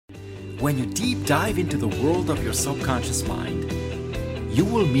When you deep dive into the world of your subconscious mind, you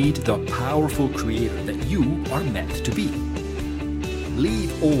will meet the powerful creator that you are meant to be.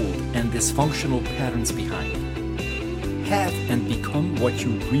 Leave old and dysfunctional patterns behind. Have and become what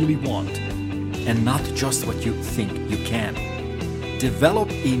you really want, and not just what you think you can.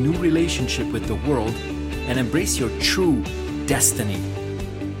 Develop a new relationship with the world and embrace your true destiny.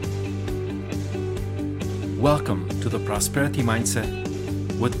 Welcome to the Prosperity Mindset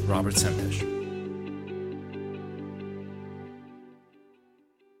with Robert Sentesh.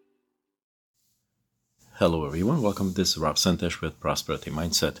 Hello everyone, welcome. This is Rob Sentesh with Prosperity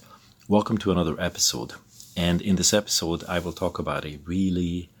Mindset. Welcome to another episode. And in this episode, I will talk about a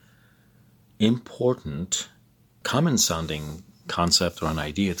really important, common-sounding concept or an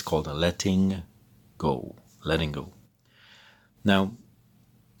idea. It's called letting go. Letting go. Now,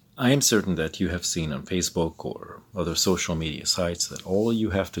 I am certain that you have seen on Facebook or other social media sites that all you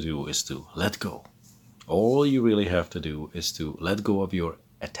have to do is to let go. All you really have to do is to let go of your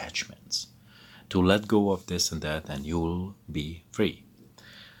attachments, to let go of this and that, and you'll be free.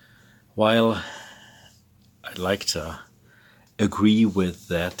 While I'd like to agree with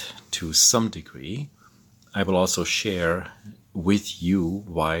that to some degree, I will also share with you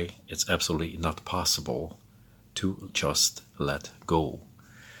why it's absolutely not possible to just let go.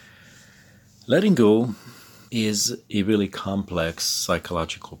 Letting go is a really complex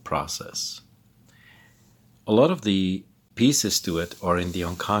psychological process. A lot of the pieces to it are in the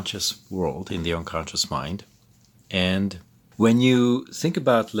unconscious world, in the unconscious mind. And when you think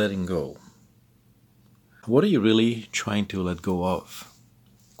about letting go, what are you really trying to let go of?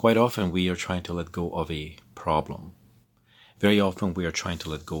 Quite often we are trying to let go of a problem. Very often we are trying to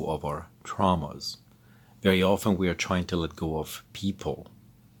let go of our traumas. Very often we are trying to let go of people.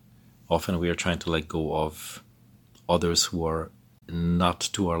 Often we are trying to let go of others who are not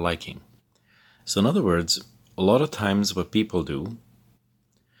to our liking. So in other words, a lot of times what people do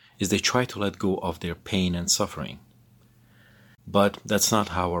is they try to let go of their pain and suffering. But that's not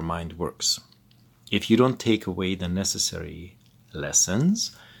how our mind works. If you don't take away the necessary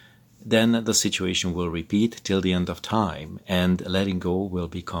lessons, then the situation will repeat till the end of time, and letting go will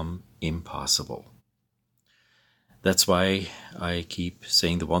become impossible. That's why I keep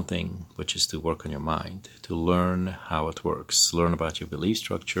saying the one thing, which is to work on your mind, to learn how it works, learn about your belief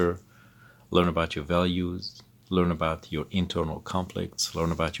structure, learn about your values, learn about your internal conflicts,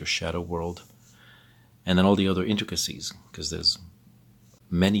 learn about your shadow world, and then all the other intricacies, because there's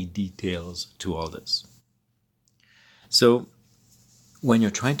many details to all this. So, when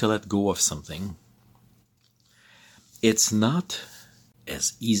you're trying to let go of something, it's not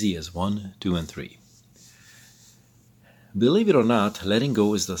as easy as 1, 2, and 3. Believe it or not, letting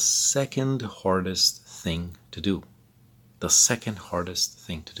go is the second hardest thing to do. The second hardest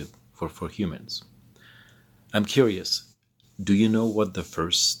thing to do for humans. I'm curious, do you know what the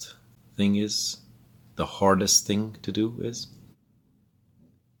first thing is? The hardest thing to do is?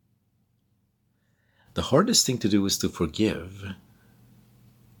 The hardest thing to do is to forgive.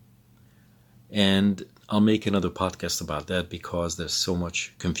 And I'll make another podcast about that because there's so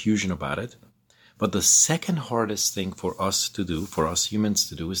much confusion about it. But the second hardest thing for us to do, for us humans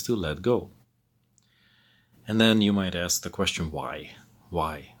to do, is to let go. And then you might ask the question, why?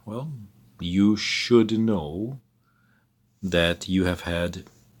 Why? Well, you should know that you have had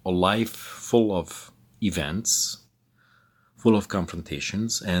a life full of events, full of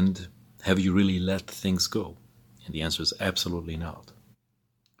confrontations, and have you really let things go? And the answer is absolutely not.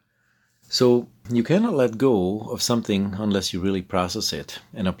 So you cannot let go of something unless you really process it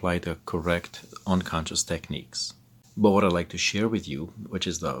and apply the correct unconscious techniques. But what I'd like to share with you, which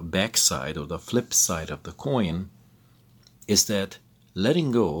is the backside or the flip side of the coin, is that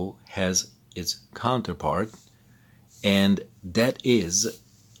letting go has its counterpart, and that is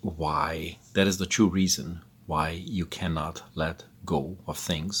the true reason why you cannot let go of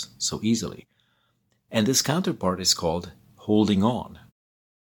things so easily. And this counterpart is called holding on.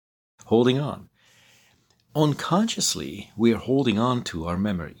 Holding on. Unconsciously, we are holding on to our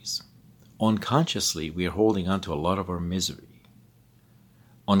memories. Unconsciously, we are holding on to a lot of our misery.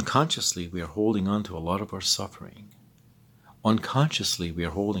 Unconsciously, we are holding on to a lot of our suffering. Unconsciously, we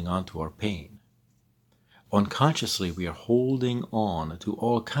are holding on to our pain. Unconsciously, we are holding on to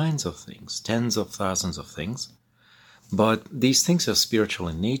all kinds of things, tens of thousands of things. But these things are spiritual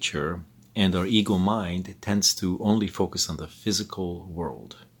in nature, and our ego mind tends to only focus on the physical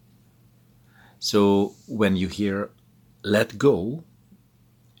world. So when you hear let go,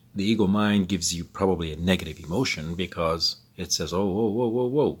 the ego mind gives you probably a negative emotion because it says,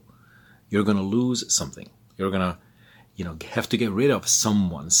 whoa, you're going to lose something. You're going to have to get rid of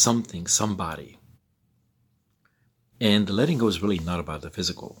someone, something, somebody. And letting go is really not about the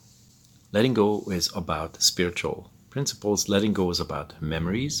physical. Letting go is about spiritual principles. Letting go is about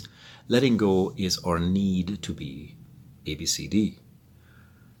memories. Letting go is our need to be ABCD.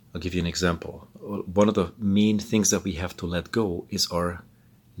 I'll give you an example. One of the main things that we have to let go is our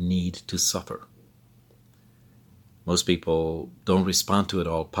need to suffer. Most people don't respond to it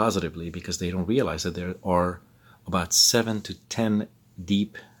all positively because they don't realize that there are about 7 to 10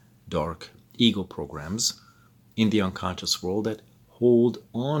 deep, dark ego programs in the unconscious world that hold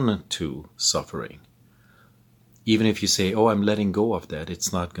on to suffering. Even if you say, oh, I'm letting go of that,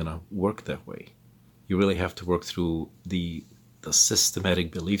 it's not going to work that way. You really have to work through the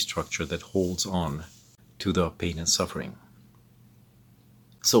systematic belief structure that holds on to the pain and suffering.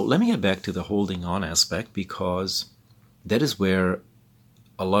 So let me get back to the holding on aspect, because that is where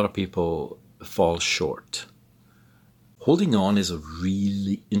a lot of people fall short. Holding on is a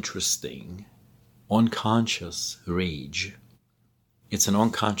really interesting unconscious rage. It's an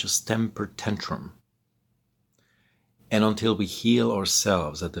unconscious temper tantrum. And until we heal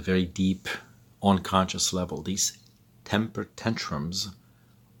ourselves at the very deep unconscious level, these temper tantrums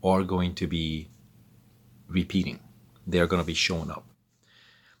are going to be repeating. They are going to be showing up.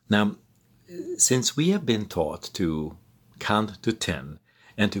 Now, since we have been taught to count to 10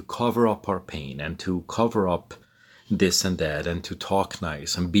 and to cover up our pain and to cover up this and that and to talk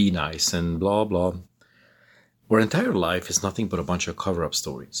nice and be nice and blah, blah, our entire life is nothing but a bunch of cover-up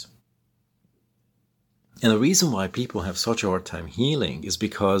stories. And the reason why people have such a hard time healing is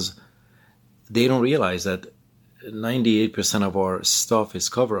because they don't realize that 98% of our stuff is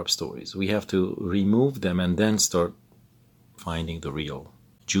cover-up stories. We have to remove them and then start finding the real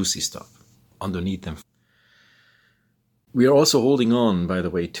juicy stuff underneath them. We are also holding on, by the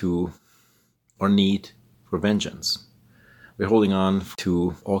way, to our need for vengeance. We're holding on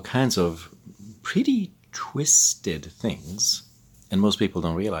to all kinds of pretty twisted things, and most people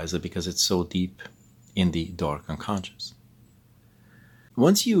don't realize it because it's so deep in the dark unconscious.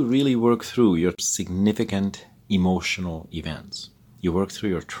 Once you really work through your significant emotional events, you work through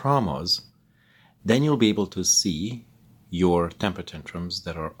your traumas, then you'll be able to see your temper tantrums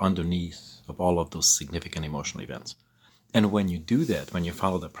that are underneath of all of those significant emotional events. And when you do that, when you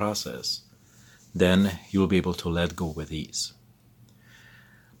follow the process, then you'll be able to let go with ease.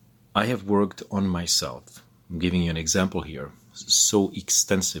 I have worked on myself. I'm giving you an example here so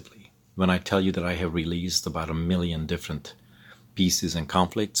extensively. When I tell you that I have released about 1 million different pieces and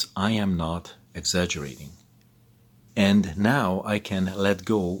conflicts, I am not exaggerating. And now I can let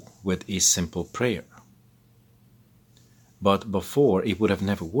go with a simple prayer. But before, it would have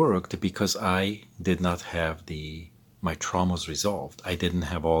never worked because I did not have my traumas resolved. I didn't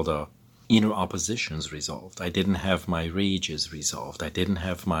have all the inner oppositions resolved. I didn't have my rages resolved. I didn't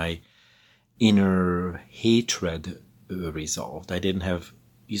have my inner hatred resolved. I didn't have...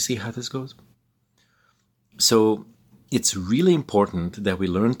 You see how this goes? So it's really important that we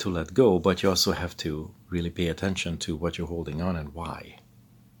learn to let go, but you also have to really pay attention to what you're holding on and why.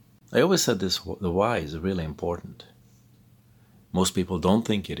 I always said this, the why is really important. Most people don't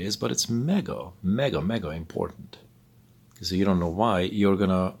think it is, but it's mega, mega, mega important. Because if you don't know why, you're going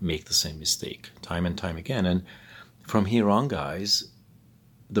to make the same mistake time and time again. And from here on, guys,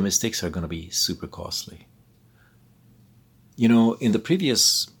 the mistakes are going to be super costly. You know, in the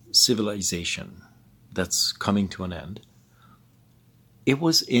previous civilization that's coming to an end, it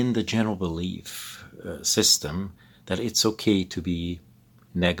was in the general belief system that it's okay to be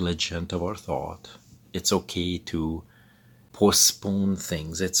negligent of our thought. It's okay to postpone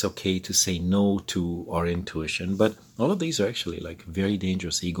things. It's okay to say no to our intuition. But all of these are actually like very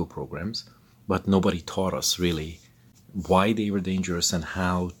dangerous ego programs. But nobody taught us really why they were dangerous and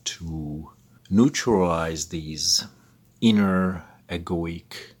how to neutralize these inner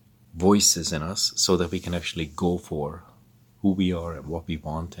egoic voices in us so that we can actually go for who we are and what we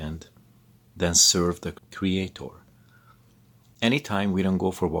want and then serve the Creator. Anytime we don't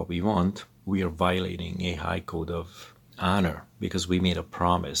go for what we want, we are violating a high code of honor because we made a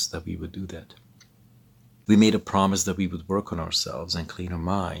promise that we would do that. We made a promise that we would work on ourselves and clean our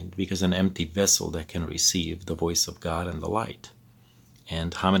mind because an empty vessel that can receive the voice of God and the light.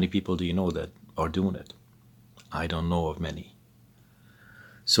 And how many people do you know that are doing it? I don't know of many.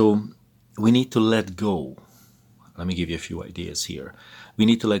 So we need to let go. Let me give you a few ideas here. We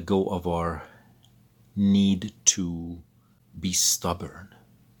need to let go of our need to be stubborn.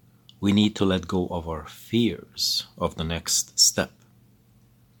 We need to let go of our fears of the next step.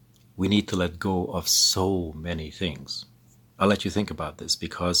 We need to let go of so many things. I'll let you think about this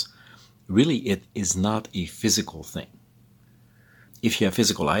because really it is not a physical thing. If you have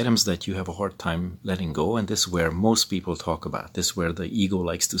physical items that you have a hard time letting go, and this is where most people talk about, this is where the ego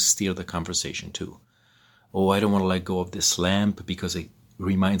likes to steer the conversation to. Oh, I don't want to let go of this lamp because it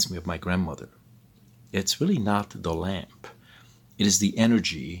reminds me of my grandmother. It's really not the lamp. It is the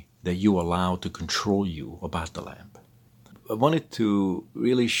energy that you allow to control you about the lamp. I wanted to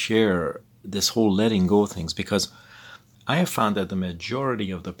really share this whole letting go things because I have found that the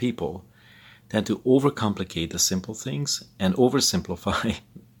majority of the people tend to overcomplicate the simple things and oversimplify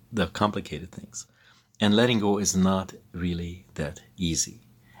the complicated things. And letting go is not really that easy.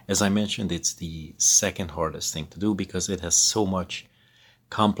 As I mentioned, it's the second hardest thing to do because it has so much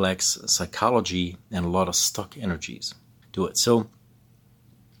complex psychology and a lot of stuck energies to it. So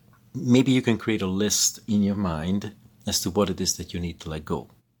maybe you can create a list in your mind as to what it is that you need to let go.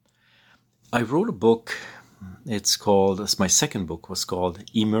 I wrote a book. My second book was called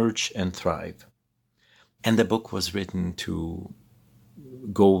Emerge and Thrive. And the book was written to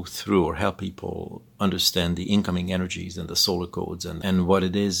go through or help people understand the incoming energies and the solar codes and what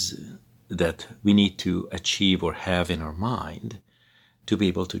it is that we need to achieve or have in our mind to be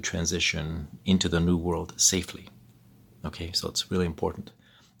able to transition into the new world safely. Okay, so it's really important.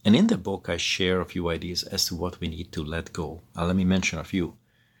 And in the book, I share a few ideas as to what we need to let go. Let me mention a few.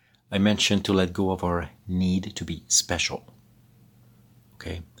 I mentioned to let go of our need to be special.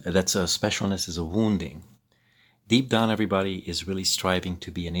 Okay, that's a specialness is a wounding. Deep down, everybody is really striving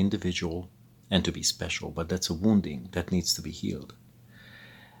to be an individual and to be special, but that's a wounding that needs to be healed.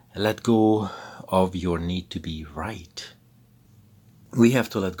 Let go of your need to be right. We have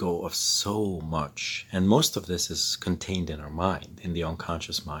to let go of so much, and most of this is contained in our mind, in the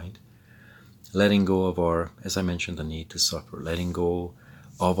unconscious mind. Letting go of our, as I mentioned, the need to suffer, letting go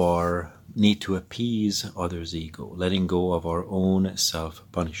of our need to appease others' ego, letting go of our own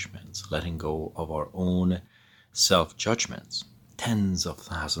self-punishments, letting go of our own self-judgments, tens of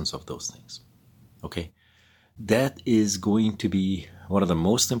thousands of those things. Okay, that is going to be one of the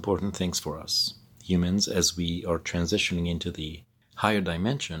most important things for us humans as we are transitioning into the higher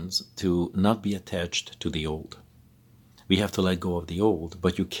dimensions, to not be attached to the old. We have to let go of the old,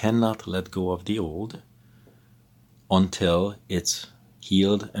 but you cannot let go of the old until it's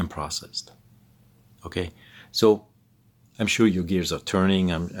healed and processed. Okay, so I'm sure your gears are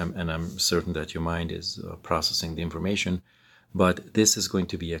turning, and I'm certain that your mind is processing the information, but this is going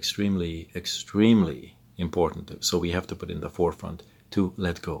to be extremely, extremely important. So we have to put in the forefront to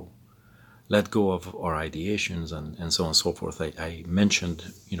let go. Let go of our ideations and so on and so forth. I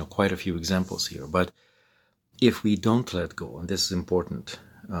mentioned, quite a few examples here, but if we don't let go, and this is important,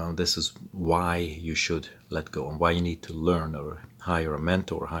 this is why you should let go and why you need to learn or hire a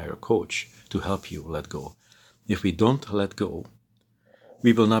mentor, hire a coach to help you let go. If we don't let go,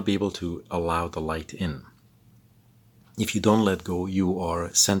 we will not be able to allow the light in. If you don't let go, you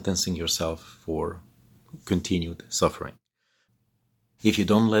are sentencing yourself for continued suffering. If you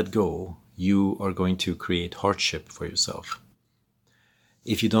don't let go, you are going to create hardship for yourself.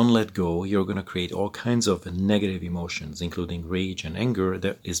 If you don't let go, you're going to create all kinds of negative emotions, including rage and anger,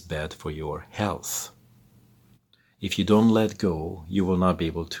 that is bad for your health. If you don't let go, you will not be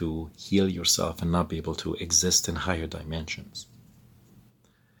able to heal yourself and not be able to exist in higher dimensions.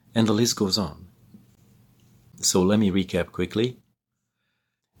 And the list goes on. So let me recap quickly.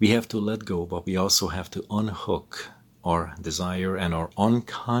 We have to let go, but we also have to unhook our desire and our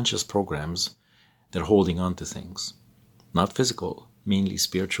unconscious programs that are holding on to things. Not physical, mainly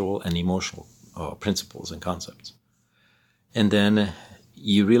spiritual and emotional principles and concepts. And then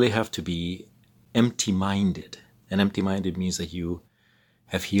you really have to be empty-minded. And empty-minded means that you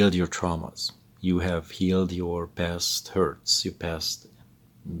have healed your traumas. You have healed your past hurts, your past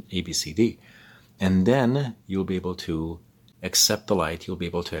ABCD. And then you'll be able to accept the light. You'll be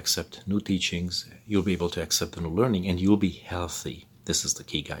able to accept new teachings. You'll be able to accept the new learning. And you'll be healthy. This is the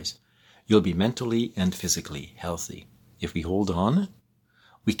key, guys. You'll be mentally and physically healthy. If we hold on,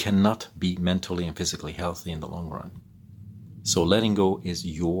 we cannot be mentally and physically healthy in the long run. So letting go is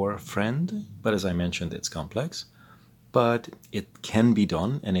your friend. But as I mentioned, it's complex. But it can be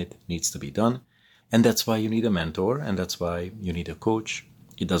done, and it needs to be done. And that's why you need a mentor, and that's why you need a coach.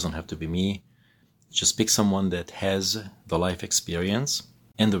 It doesn't have to be me. Just pick someone that has the life experience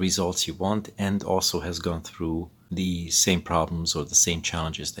and the results you want, and also has gone through the same problems or the same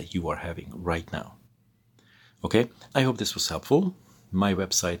challenges that you are having right now. Okay, I hope this was helpful. My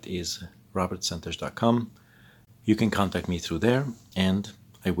website is robertsantos.com. You can contact me through there, and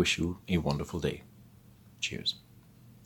I wish you a wonderful day. Cheers.